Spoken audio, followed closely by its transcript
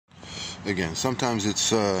again, sometimes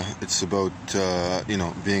it's about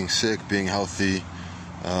being sick, being healthy.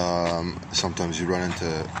 Sometimes you run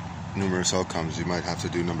into numerous outcomes. You might have to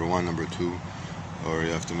do number one, number two, or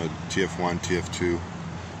you have to make TF1, TF2,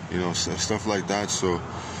 stuff like that. So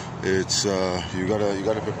it's you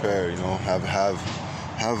gotta prepare.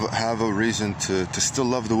 Have a reason to still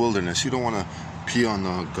love the wilderness. You don't want to pee on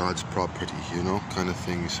God's property, kind of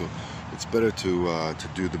thing. So it's better to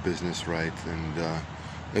do the business right. And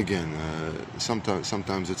again,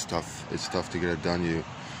 sometimes it's tough. It's tough to get it done.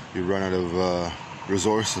 You run out of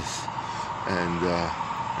resources,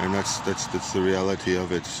 and that's the reality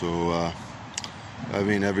of it. So I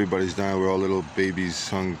mean, everybody's dying. We're all little babies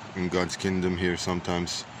hung in God's kingdom here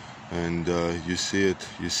sometimes, and you see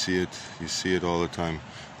it all the time.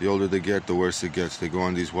 The older they get, the worse it gets. They go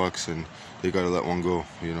on these walks and they gotta let one go,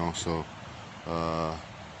 So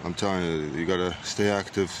I'm telling you, you gotta stay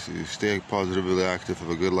active, stay positively active, have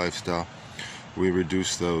a good lifestyle. We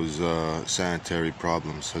reduce those sanitary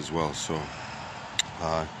problems as well. So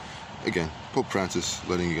again, Pope Francis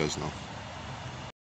letting you guys know.